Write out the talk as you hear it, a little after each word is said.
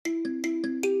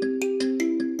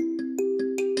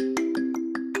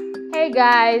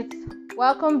guys,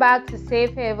 welcome back to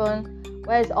Safe Haven,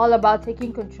 where it's all about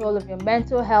taking control of your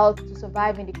mental health to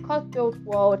survive in the cutthroat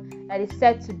world that is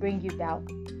set to bring you down.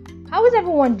 How is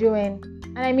everyone doing?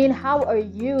 And I mean, how are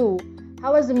you?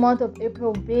 How has the month of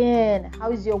April been?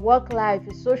 How is your work life,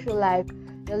 your social life,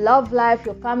 your love life,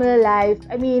 your family life?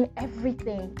 I mean,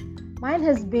 everything. Mine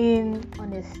has been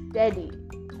on a steady,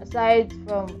 aside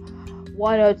from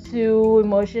one or two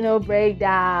emotional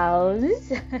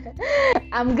breakdowns.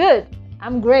 I'm good.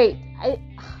 I'm great. I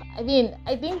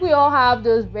think we all have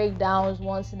those breakdowns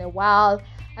once in a while,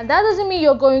 and that doesn't mean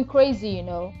you're going crazy,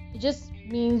 It just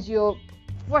means you're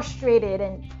frustrated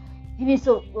and you need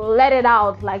to let it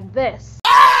out like this.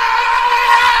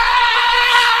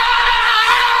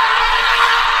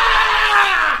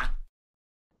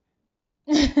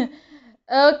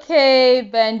 Okay,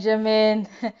 Benjamin.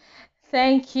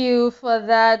 Thank you for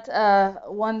that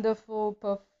wonderful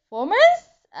performance.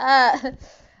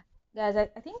 Guys,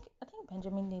 I think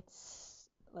Benjamin needs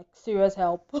like serious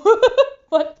help.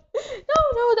 But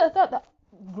no, that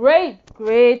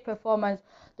great performance.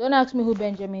 Don't ask me who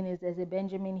Benjamin is. There's a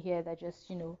Benjamin here that just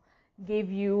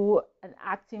gave you an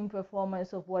acting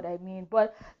performance of what I mean.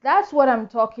 But that's what I'm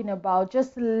talking about.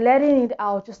 Just letting it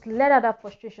out. Just let out that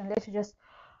frustration. Let you just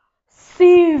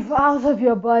sieve out of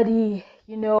your body.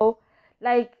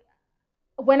 Like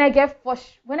when I get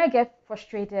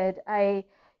frustrated,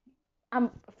 I'm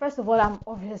first of all, I'm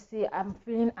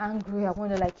feeling angry. I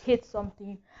want to like hit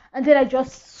something, and then I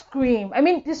just scream. I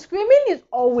mean, the screaming is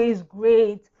always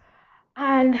great,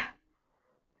 and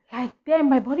like then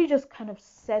my body just kind of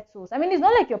settles. I mean, it's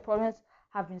not like your problems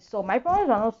have been solved. My problems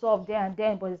are not solved there and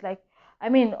then, but it's like, I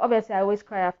mean, obviously I always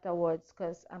cry afterwards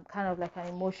because I'm kind of like an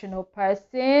emotional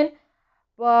person.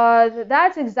 But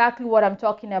that's exactly what I'm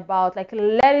talking about, like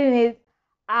letting it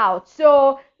out.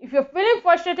 So if you're feeling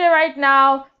frustrated right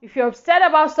now, if you're upset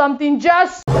about something,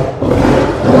 just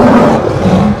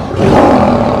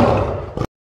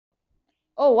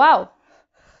oh wow,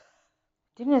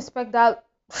 didn't expect that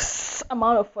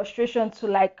amount of frustration to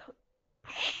like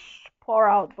pour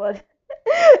out, but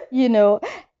you know.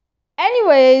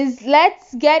 Anyways,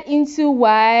 let's get into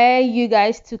why you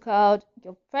guys took out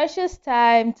your precious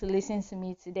time to listen to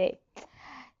me today.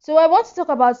 So I want to talk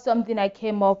about something I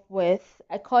came up with.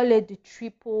 I call it the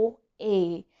triple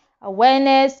A: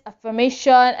 awareness,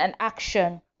 affirmation, and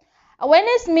action.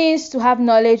 Awareness means to have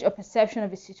knowledge or perception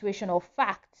of a situation or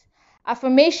fact.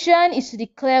 Affirmation is to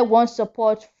declare one's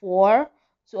support for,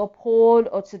 to uphold,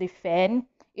 or to defend.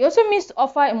 It also means to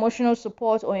offer emotional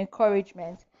support or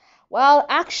encouragement. While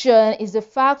action is the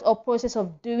fact or process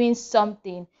of doing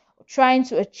something or trying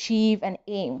to achieve an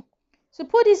aim. To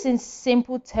put this in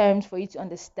simple terms for you to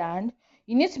understand,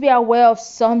 you need to be aware of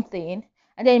something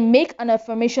and then make an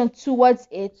affirmation towards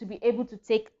it to be able to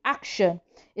take action.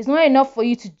 It's not enough for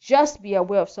you to just be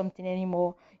aware of something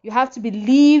anymore. You have to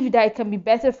believe that it can be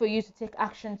better for you to take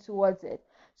action towards it.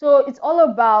 So it's all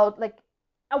about like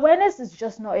awareness is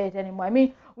just not it anymore. I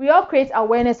mean, we all create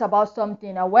awareness about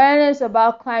something, awareness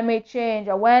about climate change,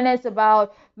 awareness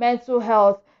about mental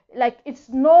health. Like it's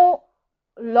no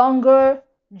longer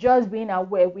just being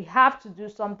aware. We have to do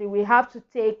something. We have to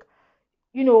take,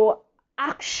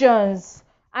 actions.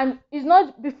 And it's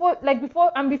not before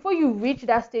you reach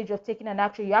that stage of taking an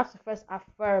action, you have to first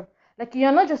affirm. Like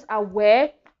you're not just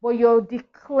aware, but you're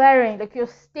declaring, like you're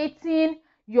stating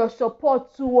your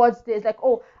support towards this. Like,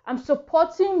 oh, I'm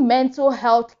supporting mental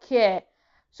health care.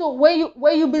 So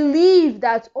where you believe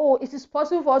that, oh, it is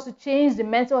possible for us to change the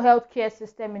mental health care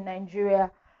system in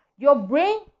Nigeria, your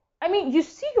brain, I mean, you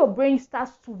see your brain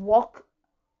starts to work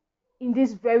in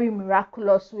this very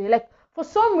miraculous way. Like for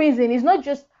some reason, it's not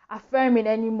just affirming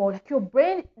anymore. Like your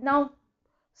brain now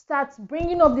starts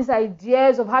bringing up these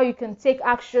ideas of how you can take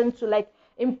action to like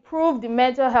improve the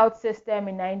mental health system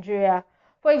in Nigeria.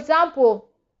 For example,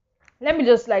 let me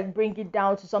just like bring it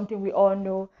down to something we all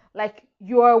know. Like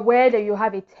you're aware that you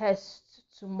have a test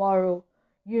tomorrow.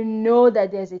 You know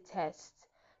that there's a test.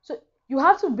 So you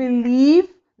have to believe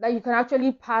that you can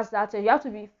actually pass that test. You have to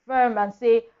be firm and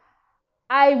say,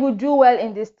 I will do well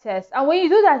in this test. And when you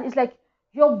do that, it's like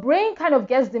your brain kind of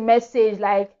gets the message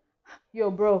like, yo,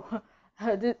 bro,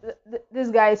 this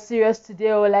guy is serious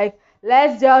today. Or like,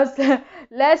 let's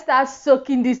start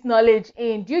soaking this knowledge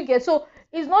in. Do you get? So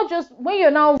it's not just when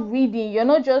you're now reading, you're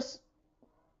not just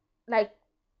like,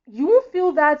 you won't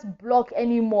feel that block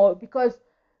anymore because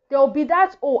there'll be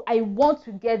that, oh, I want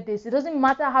to get this. It doesn't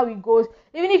matter how it goes.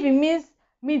 Even if it means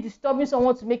me disturbing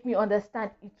someone to make me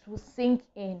understand, it will sink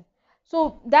in.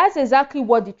 So that's exactly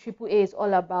what the triple A is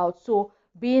all about. So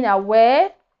being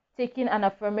aware, taking an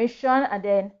affirmation, and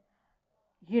then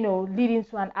leading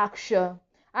to an action.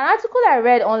 An article I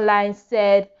read online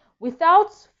said,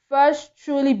 without first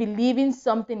truly believing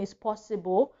something is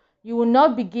possible, you will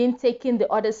not begin taking the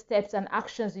other steps and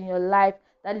actions in your life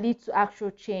that lead to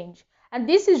actual change. And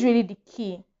this is really the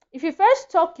key. If you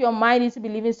first talk your mind into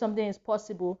believing something is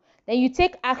possible, then you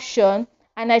take action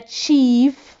and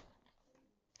achieve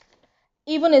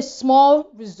even a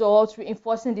small result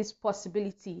reinforcing this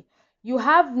possibility, you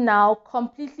have now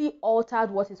completely altered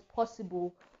what is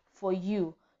possible for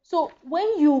you. So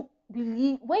when you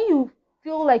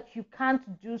feel like you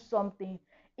can't do something,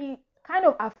 it kind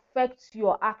of affects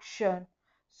your action.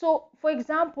 So, for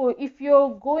example, if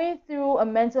you're going through a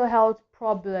mental health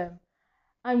problem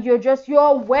and you're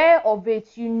aware of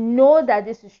it, you know that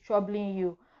this is troubling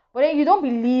you, but then you don't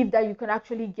believe that you can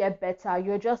actually get better.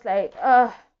 You're just like,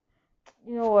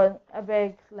 you know what, I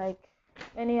beg, like,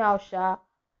 anyhow, sha.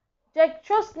 Like,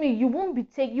 trust me, you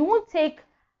won't take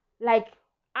like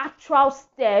actual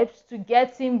steps to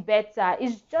getting better.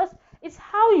 It's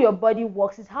how your body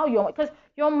works. It's how because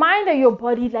your mind and your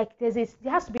body, like, there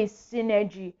has to be a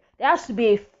synergy. There has to be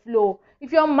a flow.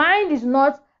 If your mind is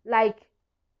not like,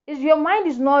 if your mind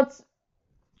is not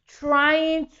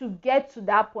trying to get to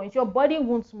that point, your body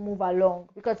won't move along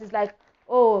because it's like,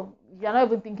 oh, you're not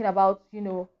even thinking about,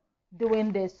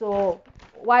 doing this. So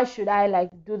why should I like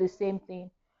do the same thing?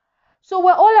 So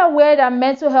we're all aware that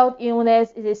mental health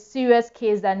illness is a serious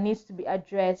case that needs to be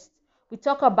addressed. We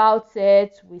talk about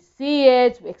it, we see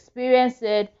it, we experience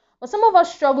it, but some of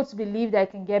us struggle to believe that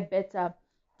it can get better.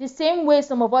 The same way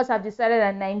some of us have decided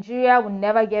that Nigeria will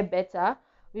never get better,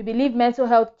 we believe mental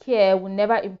health care will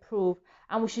never improve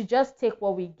and we should just take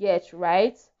what we get,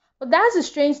 right? But that's the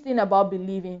strange thing about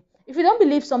believing. If you don't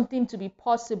believe something to be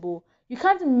possible, you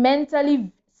can't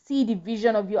mentally see the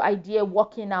vision of your idea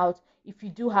working out if you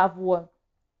do have one.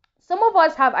 Some of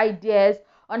us have ideas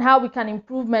on how we can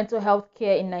improve mental health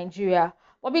care in Nigeria,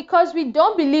 but because we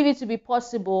don't believe it to be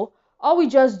possible, all we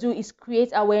just do is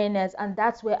create awareness, and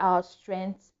that's where our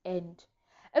strengths end.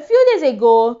 A few days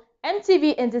ago,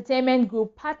 MTV Entertainment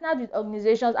Group partnered with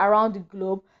organizations around the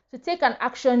globe to take an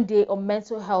action day on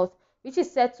mental health, which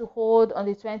is set to hold on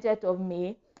the 20th of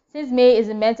May, since May is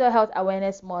a mental health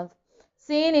awareness month.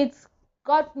 Seeing it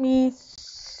got me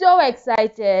so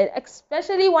excited,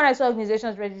 especially when I saw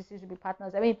organizations registered to be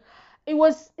partners. I mean,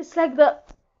 it's like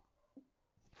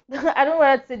I don't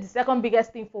want to say the second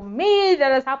biggest thing for me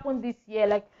that has happened this year.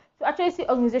 Like, to actually see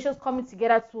organizations coming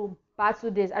together to battle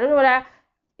this. I don't know whether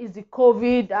it's the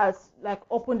COVID that's like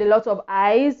opened a lot of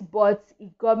eyes, but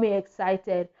it got me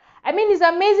excited. I mean, it's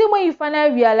amazing when you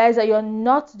finally realize that you're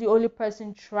not the only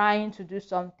person trying to do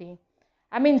something.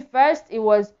 I mean, first it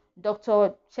was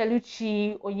Dr.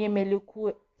 Cheluchi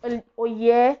Oyemelukwe,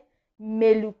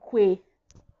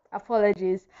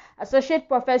 apologies, Associate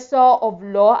Professor of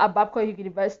Law at Babcock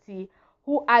University,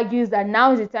 who argues that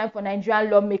now is the time for Nigerian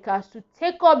lawmakers to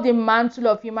take up the mantle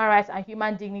of human rights and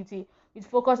human dignity with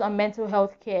focus on mental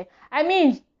health care. I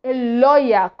mean, a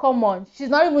lawyer, come on, she's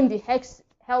not even the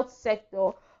health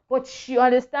sector, but she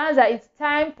understands that it's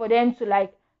time for them to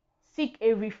like seek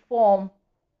a reform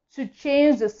to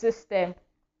change the system.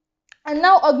 And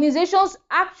now organizations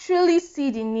actually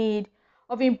see the need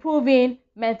of improving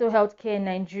mental health care in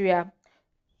Nigeria.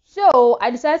 So I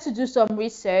decided to do some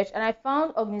research and I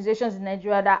found organizations in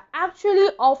Nigeria that actually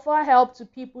offer help to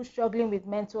people struggling with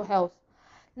mental health.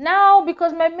 Now,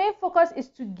 because my main focus is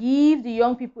to give the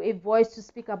young people a voice to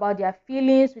speak about their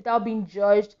feelings without being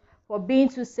judged for being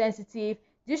too sensitive,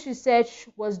 this research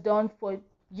was done for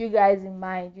you guys in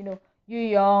mind, you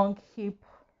young, hip,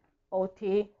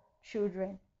 ote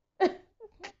children.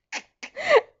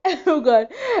 Oh god.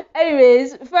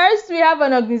 Anyways, first we have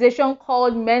an organization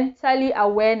called Mentally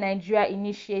Aware Nigeria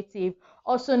Initiative,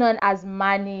 also known as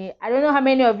MANI. I don't know how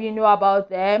many of you know about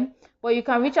them, but you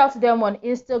can reach out to them on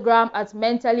Instagram at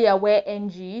Mentally Aware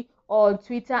NG or on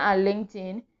Twitter and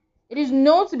LinkedIn. It is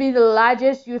known to be the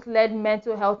largest youth-led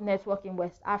mental health network in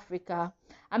West Africa.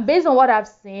 And based on what I've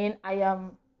seen, I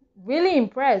am really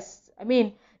impressed. I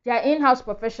mean, their in-house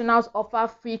professionals offer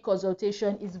free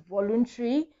consultation, is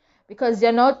voluntary because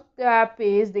they're not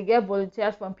therapists. They get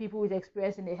volunteers from people with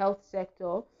experience in the health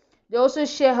sector. They also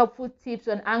share helpful tips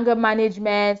on anger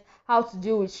management, how to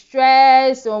deal with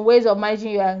stress, on ways of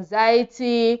managing your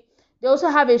anxiety. They also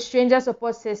have a stranger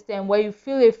support system where you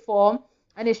fill a form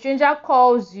and a stranger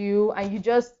calls you and you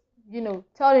just,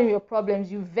 tell them your problems.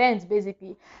 You vent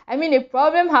basically. I mean, a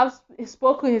problem half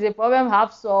spoken is a problem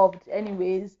half solved,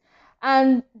 anyways.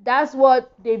 And that's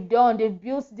what they've done. They've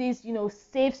built this,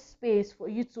 safe space for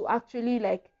you to actually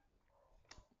like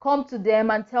come to them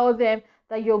and tell them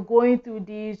that you're going through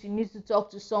this, you need to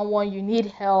talk to someone, you need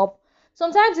help.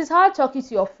 sometimes it's hard talking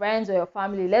to your friends or your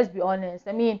family, let's be honest.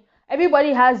 I mean,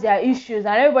 everybody has their issues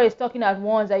and everybody's talking at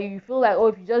once, and you feel like, oh,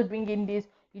 if you just bring in this,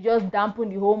 you just dampen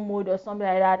the whole mood or something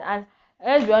like that. And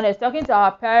let's be honest, talking to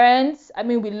our parents, I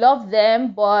mean, we love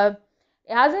them, but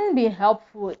it hasn't been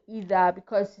helpful either,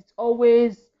 because it's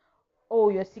always, oh,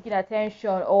 you're seeking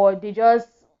attention, or they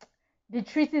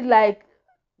treat it like,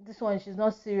 this one, she's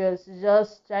not serious, she's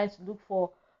just trying to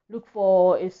look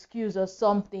for excuse or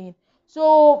something.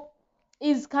 So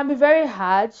it can be very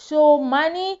hard. So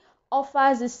money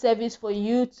offers this service for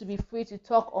you to be free to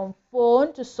talk on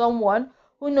phone to someone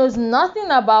who knows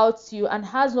nothing about you and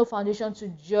has no foundation to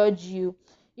judge you.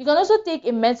 You can also take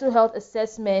a mental health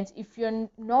assessment if you're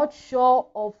not sure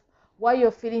of why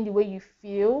you're feeling the way you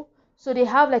feel. So they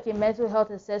have like a mental health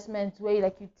assessment where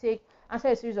you take answer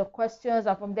a series of questions,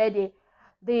 and from there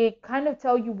they kind of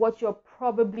tell you what you're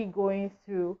probably going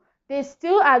through. They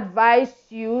still advise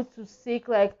you to seek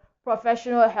like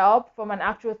professional help from an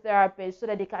actual therapist so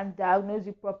that they can diagnose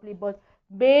you properly, but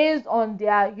based on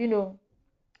their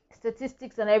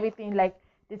statistics and everything, like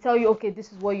they tell you, okay,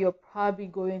 this is what you're probably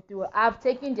going through. I've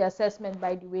taken the assessment,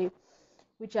 by the way,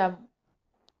 which I'm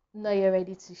not yet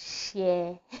ready to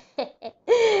share.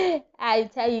 I'll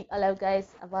tell you all of guys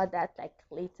about that like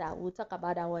later. We'll talk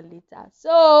about that one later.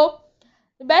 So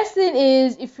the best thing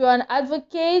is, if you're an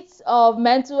advocate of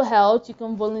mental health, you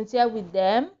can volunteer with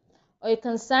them, or you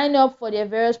can sign up for their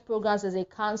various programs as a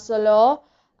counselor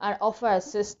and offer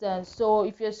assistance. So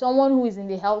if you're someone who is in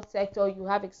the health sector, you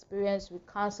have experience with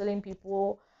counseling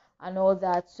people and all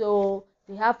that. So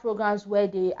they have programs where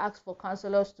they ask for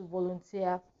counselors to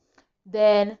volunteer.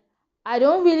 Then I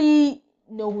don't really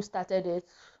know who started it,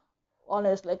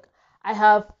 honestly. Like, I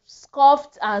have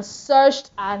scoffed and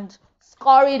searched and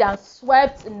scurried and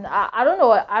swept, and I don't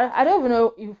know. I don't even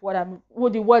know if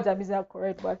what the words I'm using are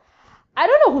correct, but I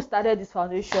don't know who started this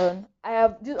foundation. I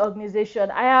have this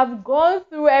organization. I have gone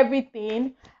through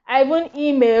everything. I even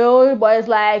emailed, but it's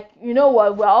like, you know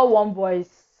what? We're all one voice.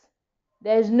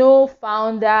 There's no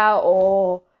founder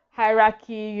or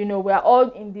hierarchy. We're all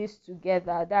in this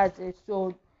together. That's it.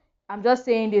 So I'm just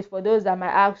saying this for those that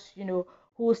might ask,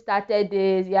 who started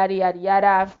this, yada yada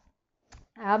yada.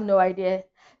 I have no idea.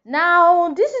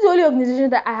 Now, this is the only organization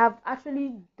that I have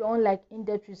actually done like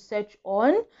in-depth research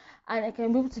on, and I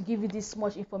can be able to give you this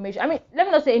much information. I mean, let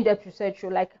me not say in-depth research, so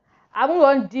like I haven't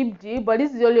gone deep, but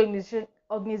this is the only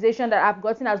organization that I've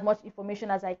gotten as much information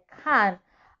as I can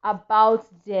about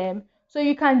them. So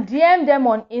you can DM them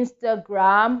on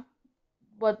Instagram,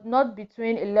 but not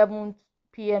between 11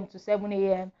 p.m. to 7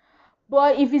 a.m.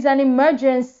 But if it's an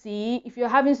emergency, if you're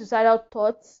having suicidal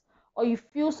thoughts, or you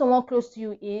feel someone close to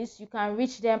you is, you can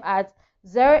reach them at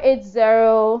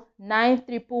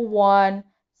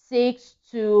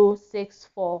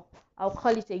 080-911-6264. I'll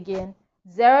call it again.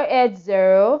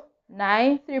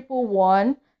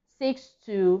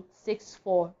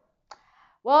 080-911-6264.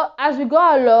 Well, as we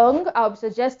go along, I'll be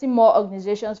suggesting more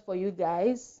organizations for you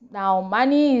guys. Now,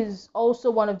 Mani is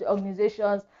also one of the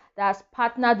organizations that's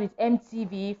partnered with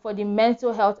MTV for the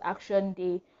Mental Health Action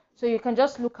Day. So you can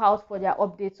just look out for their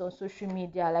updates on social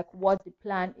media, like what the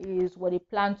plan is, what they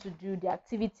plan to do, the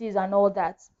activities and all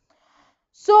that.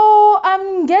 So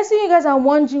I'm guessing you guys are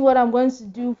wondering what I'm going to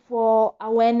do for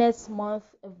Awareness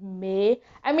Month of May.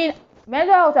 I mean,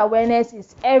 mental health awareness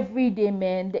is every day,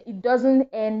 man. It doesn't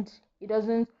end. It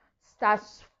doesn't start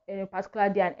in a particular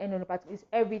day and end on a particular. It's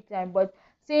every time. But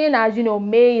seeing as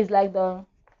May is like the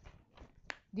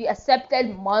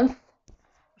accepted month.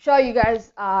 I'm sure you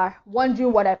guys are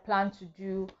wondering what I plan to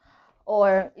do,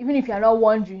 or even if you're not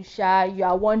wondering, you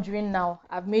are wondering now.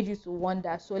 I've made you to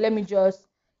wonder. So let me just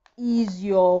ease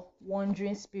your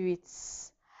wandering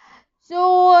spirits.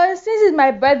 So since it's my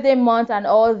birthday month and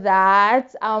all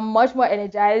that, I'm much more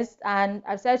energized, and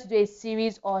I've decided to do a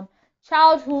series on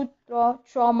childhood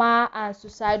trauma and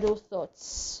suicidal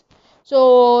thoughts.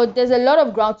 So there's a lot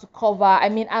of ground to cover. I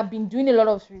mean, I've been doing a lot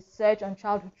of research on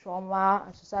childhood trauma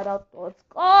and suicidal thoughts.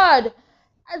 God,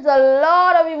 that's a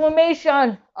lot of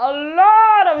information. A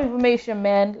lot of information,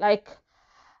 man. Like,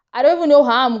 I don't even know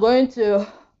how I'm going to.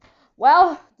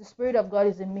 Well, the Spirit of God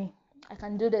is in me. I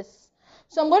can do this.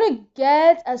 So I'm going to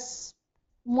get as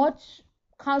much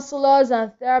counselors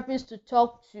and therapists to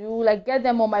talk to, like get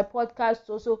them on my podcast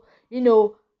to also,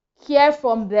 hear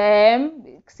from them.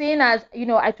 Seeing as,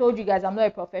 I told you guys I'm not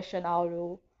a professional,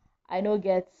 though. I don't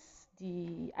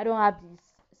have these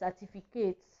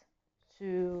certificates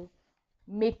to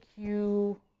make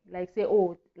you like say,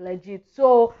 oh, legit.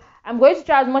 So I'm going to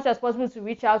try as much as possible to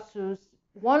reach out to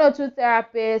one or two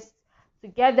therapists to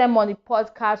get them on the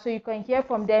podcast so you can hear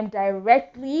from them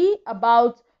directly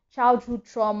about childhood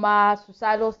trauma,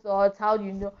 suicidal thoughts, how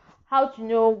to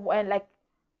know when, like,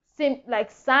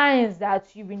 signs that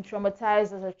you've been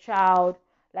traumatized as a child.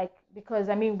 Like, because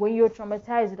I mean, when you're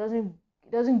traumatized, it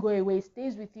doesn't go away. It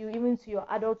stays with you even to your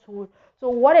adulthood. So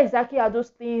what exactly are those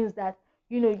things that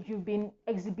you've been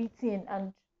exhibiting,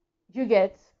 and you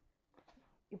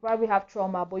probably have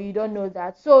trauma, but you don't know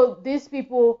that. So these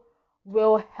people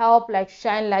will help, like,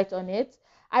 shine light on it.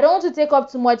 I don't want to take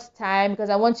up too much time because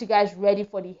I want you guys ready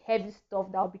for the heavy stuff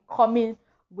that will be coming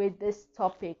with this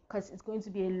topic, because it's going to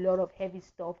be a lot of heavy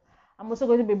stuff. I'm also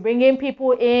going to be bringing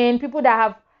people that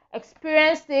have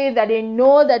experienced it, that they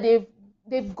know that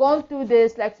they've gone through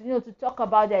this, like, to talk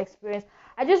about their experience.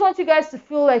 I just want you guys to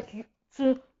feel like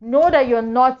to know that you're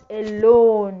not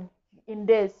alone in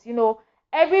this.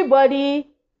 Everybody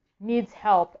needs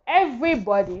help.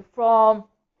 Everybody. From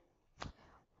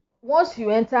once you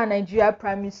enter Nigeria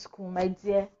primary school, my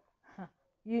dear,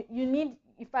 you need,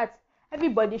 in fact,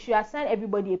 everybody should assign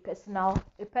everybody a personal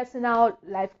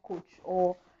life coach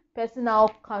or personal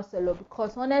counselor,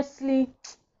 because honestly,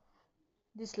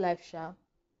 this life shall.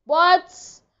 But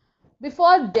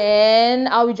before then,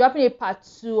 I'll be dropping a part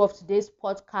 2 of today's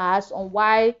podcast on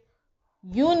why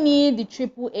you need the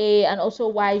AAA, and also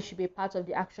why you should be a part of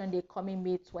the Action Day coming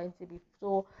May 20.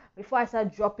 So before I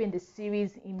start dropping the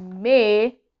series in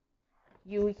May,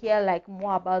 you will hear like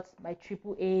more about my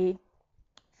AAA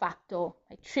factor.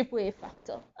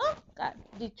 Oh God,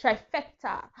 the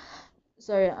trifecta.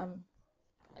 Sorry,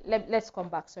 let's come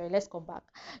back.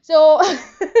 So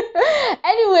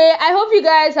anyway, I hope you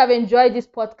guys have enjoyed this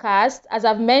podcast. As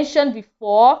I've mentioned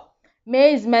before,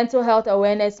 May is Mental Health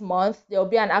Awareness Month. There will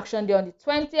be an Action Day on the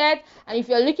 20th. And if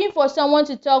you're looking for someone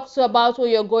to talk to about what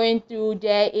you're going through,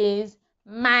 there is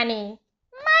Manny.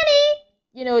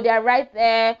 They're right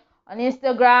there on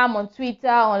Instagram, on Twitter,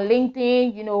 on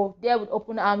LinkedIn. They're with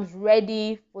open arms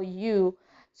ready for you.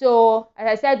 So, as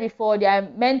I said before, they are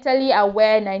Mentally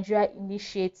Aware Nigeria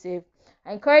Initiative.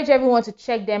 I encourage everyone to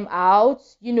check them out.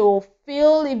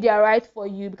 Feel if they are right for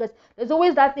you, because there's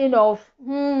always that thing of,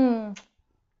 will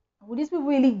these people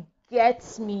really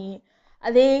get me?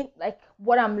 Are they like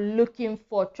what I'm looking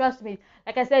for? Trust me.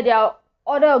 Like I said, there are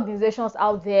other organizations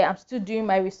out there. I'm still doing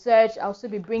my research. I'll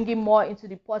still be bringing more into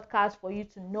the podcast for you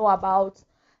to know about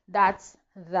that.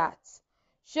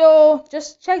 So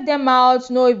just check them out,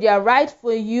 know if they are right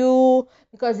for you,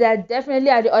 because they are definitely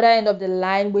at the other end of the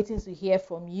line waiting to hear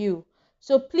from you.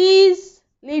 So please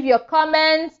leave your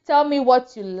comments. Tell me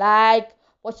what you like,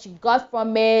 what you got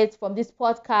from this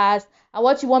podcast, and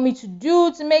what you want me to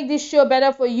do to make this show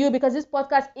better for you, because this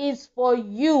podcast is for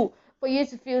you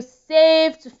to feel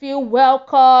safe, to feel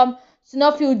welcome, to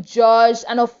not feel judged,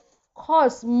 and of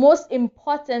course, most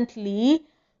importantly,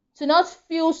 to not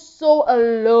feel so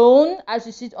alone as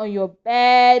you sit on your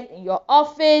bed, in your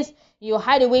office, in your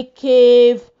hideaway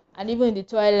cave, and even in the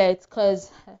toilet,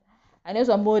 because I know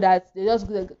some more that they just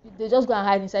go and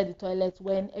hide inside the toilet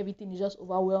when everything is just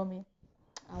overwhelming.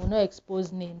 I will not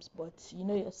expose names, but you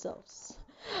know yourselves.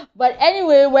 But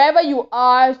anyway, wherever you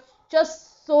are,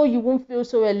 just so you won't feel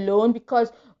so alone,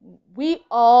 because we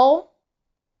all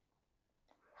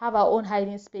have our own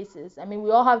hiding spaces. I mean,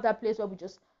 we all have that place where we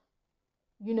just,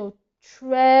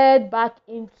 tread back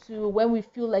into when we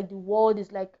feel like the world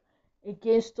is like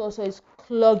against us or is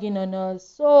clogging on us.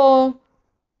 So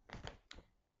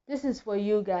this is for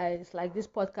you guys. Like, this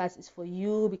podcast is for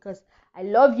you, because I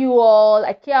love you all.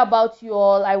 I care about you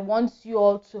all. I want you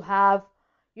all to have,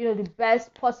 the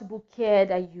best possible care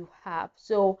that you have.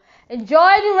 So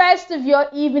enjoy the rest of your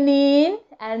evening,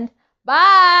 and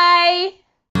bye.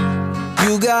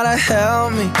 You gotta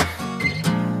help me,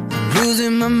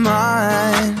 losing my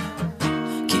mind.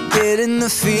 Keep getting the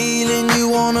feeling you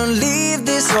wanna leave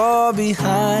this all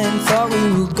behind. Thought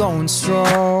we were going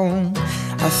strong,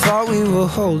 I thought we were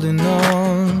holding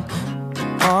on,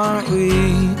 aren't we?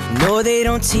 No, they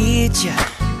don't teach you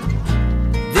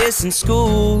this in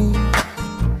school.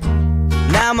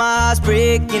 Now my heart's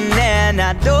breaking and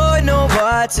I don't know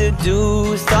what to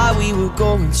do. Thought we were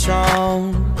going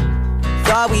strong,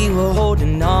 thought we were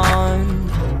holding on,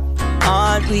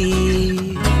 aren't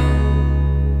we?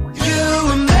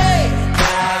 You and me.